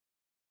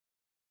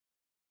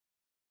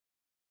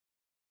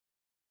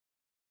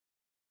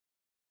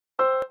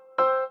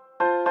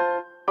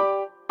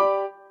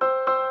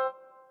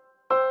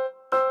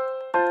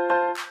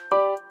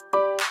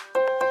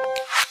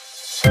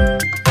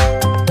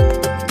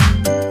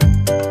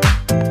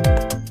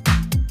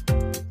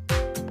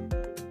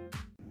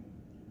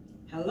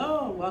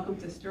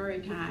to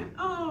Storytime.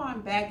 Oh,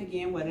 I'm back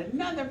again with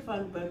another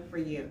fun book for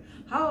you.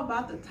 How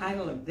about the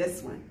title of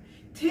this one?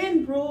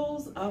 10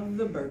 Rules of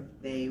the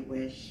Birthday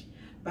Wish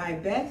by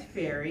Beth,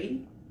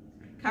 Ferry,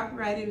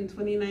 copyrighted in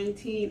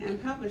 2019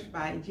 and published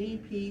by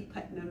G.P.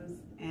 Putnam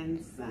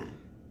and Son.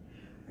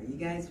 Are you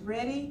guys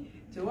ready?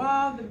 To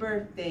all the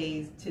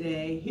birthdays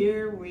today,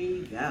 here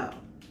we go.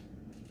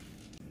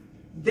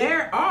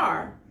 There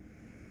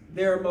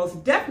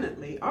most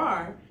definitely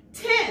are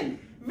 10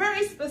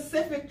 very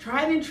specific,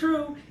 tried and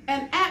true,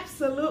 and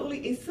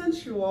absolutely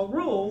essential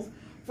rules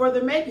for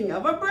the making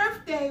of a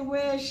birthday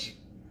wish.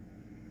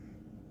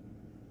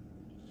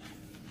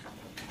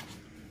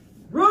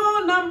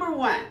 Rule number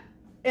 1,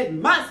 it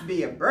must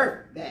be a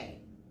birthday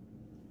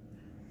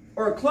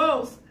or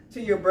close to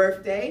your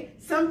birthday.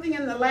 Something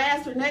in the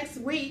last or next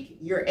week,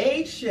 your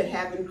age should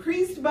have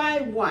increased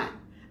by 1,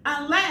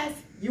 unless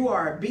you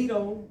are a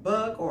beetle,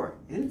 bug, or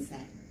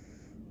insect.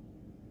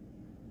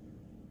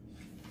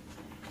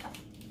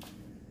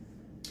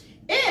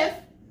 If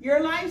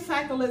your life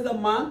cycle is a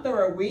month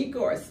or a week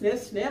or a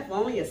sniff,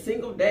 only a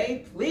single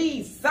day,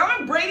 please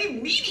celebrate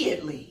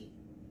immediately.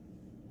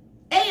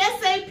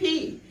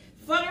 ASAP,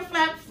 flutter,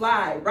 flap,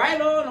 fly, right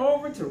on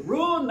over to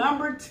rule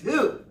number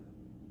 2.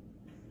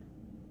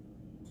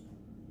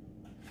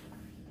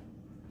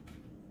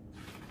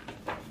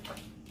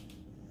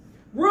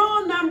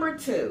 Rule number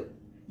 2,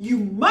 you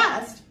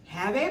must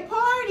have a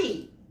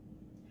party,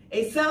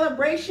 a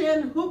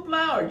celebration,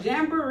 hoopla, or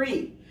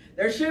jamboree.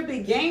 There should be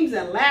games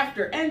and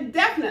laughter and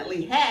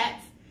definitely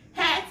hats.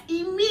 Hats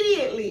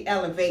immediately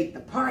elevate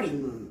the party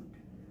mood.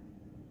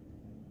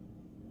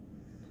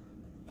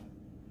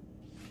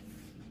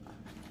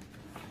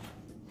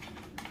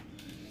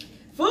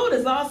 Food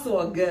is also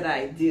a good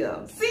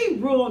idea. See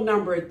rule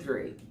number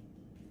 3.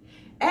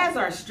 As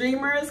are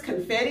streamers,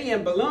 confetti,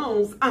 and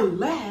balloons,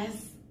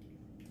 unless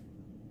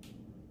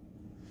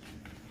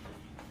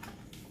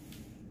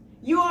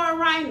you are a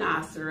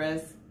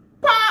rhinoceros.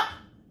 Pop!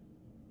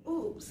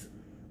 Oops.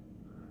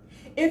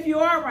 If you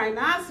are a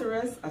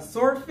rhinoceros, a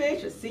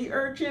swordfish, a sea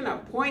urchin, a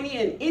pointy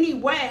in any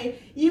way,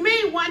 you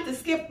may want to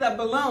skip the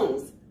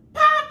balloons.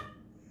 Pop!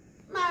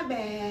 My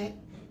bad.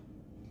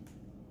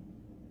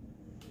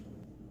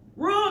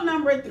 Rule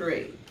number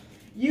 3.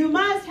 You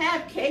must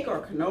have cake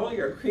or cannoli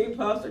or cream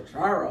puffs or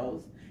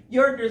churros.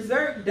 Your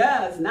dessert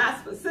does not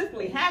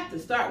specifically have to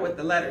start with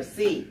the letter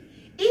C,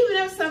 even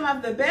if some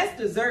of the best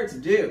desserts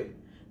do.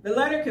 The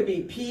letter could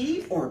be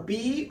P or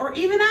B or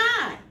even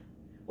I.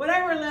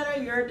 Whatever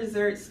letter your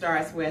dessert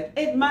starts with,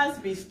 it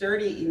must be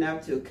sturdy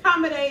enough to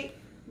accommodate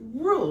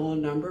rule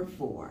number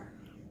 4.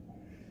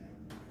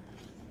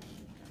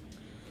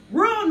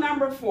 Rule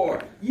number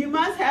 4, you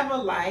must have a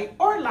light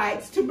or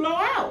lights to blow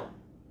out.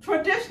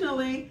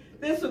 Traditionally,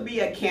 this would be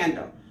a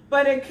candle,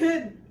 but it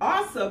could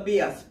also be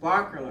a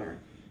sparkler,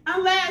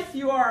 unless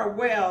you are a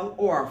whale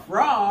or a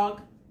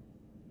frog.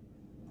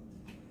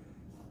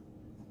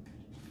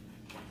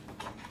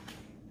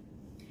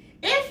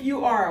 If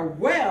you are a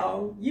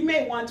whale, you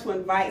may want to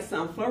invite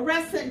some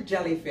fluorescent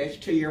jellyfish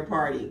to your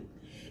party.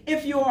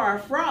 If you are a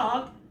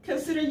frog,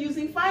 consider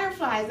using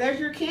fireflies as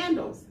your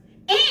candles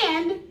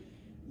and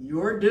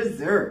your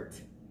dessert.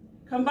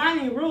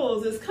 Combining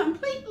rules is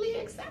completely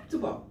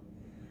acceptable.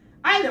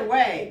 Either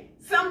way,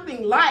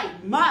 something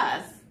light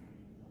must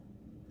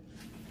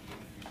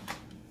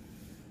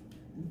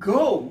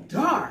go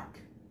dark.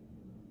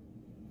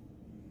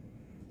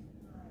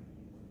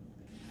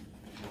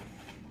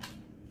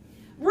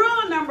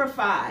 Rule number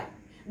 5,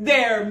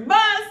 there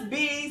must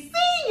be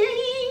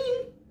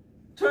singing.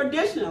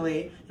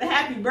 Traditionally, the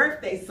happy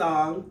birthday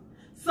sung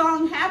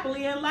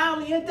happily and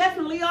loudly and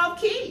definitely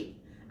off key,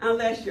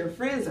 unless your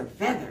friends are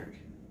feathered.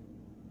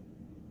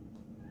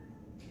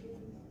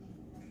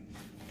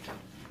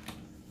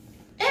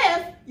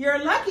 If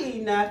you're lucky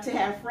enough to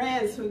have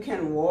friends who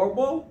can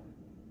warble,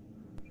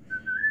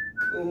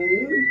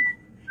 coon,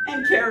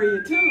 and carry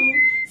a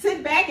tune,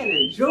 sit back and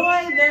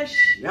enjoy the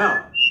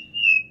show.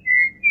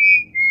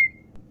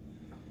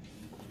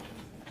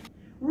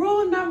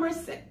 Rule number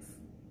 6,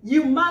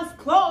 you must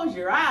close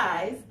your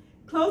eyes.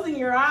 Closing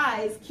your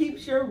eyes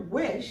keeps your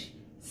wish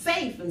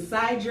safe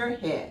inside your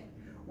head,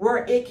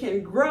 where it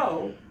can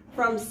grow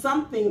from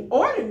something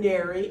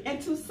ordinary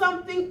into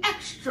something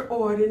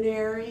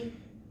extraordinary.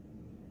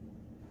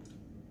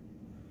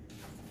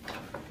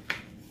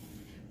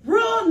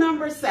 Rule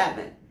number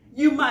 7,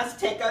 you must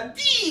take a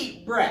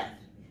deep breath.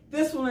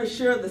 This will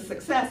ensure the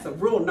success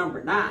of rule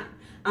number 9,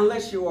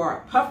 unless you are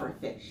a puffer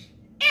fish.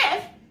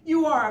 If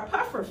you are a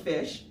puffer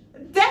fish,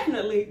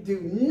 definitely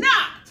do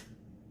not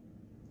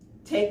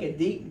take a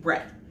deep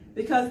breath,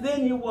 because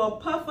then you will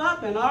puff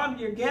up and all of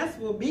your guests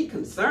will be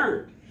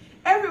concerned.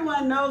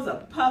 Everyone knows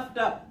a puffed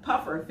up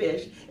puffer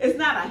fish is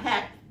not a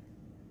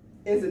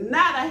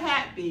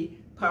happy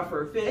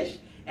puffer fish,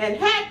 and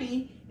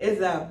happy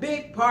is a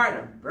big part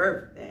of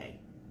birthday.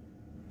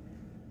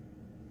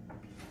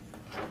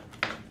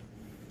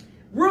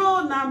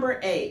 Rule number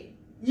 8,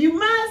 you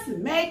must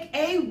make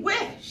a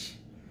wish.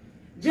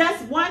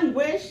 Just one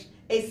wish,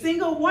 a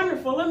single,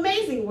 wonderful,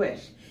 amazing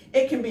wish.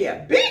 It can be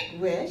a big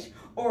wish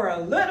or a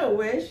little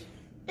wish.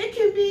 It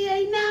can be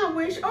a now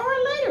wish or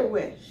a later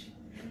wish.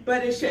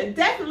 But it should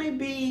definitely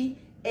be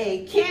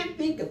a can't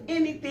think of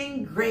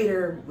anything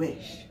greater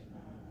wish.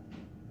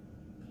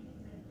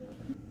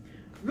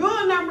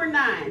 Rule number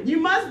 9, you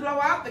must blow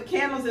out the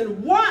candles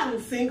in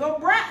one single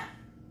breath.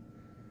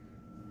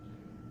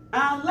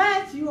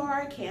 Unless you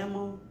are a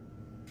camel.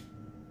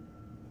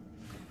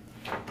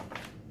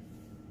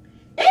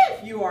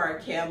 If you are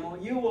a camel,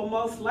 you will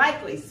most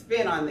likely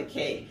spit on the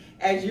cake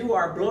as you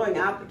are blowing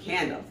out the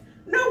candles.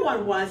 No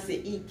one wants to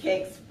eat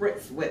cake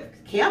spritz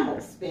with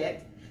camel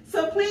spit,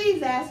 so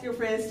please ask your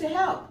friends to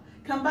help.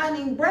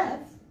 Combining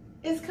breaths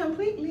is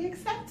completely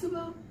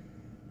acceptable.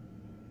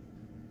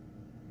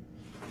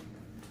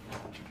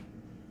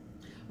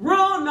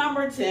 Rule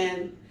number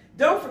 10,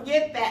 don't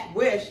forget that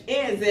wish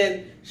ends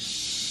in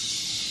shh.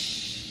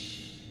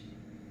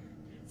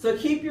 So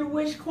keep your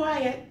wish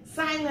quiet,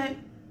 silent,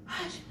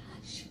 hush,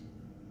 hush.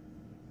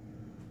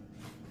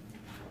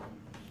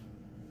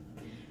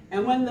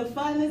 And when the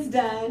fun is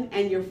done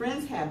and your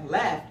friends have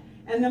left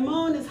and the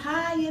moon is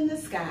high in the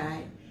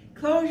sky,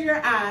 close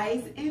your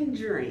eyes and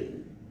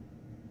dream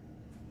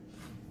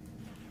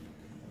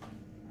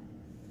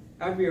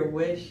of your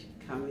wish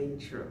coming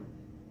true.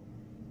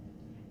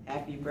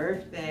 Happy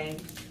birthday.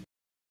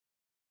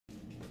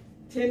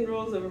 10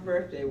 rules of a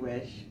birthday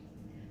wish.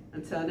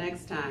 Until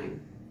next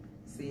time,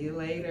 see you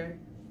later.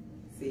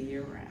 See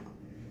you around.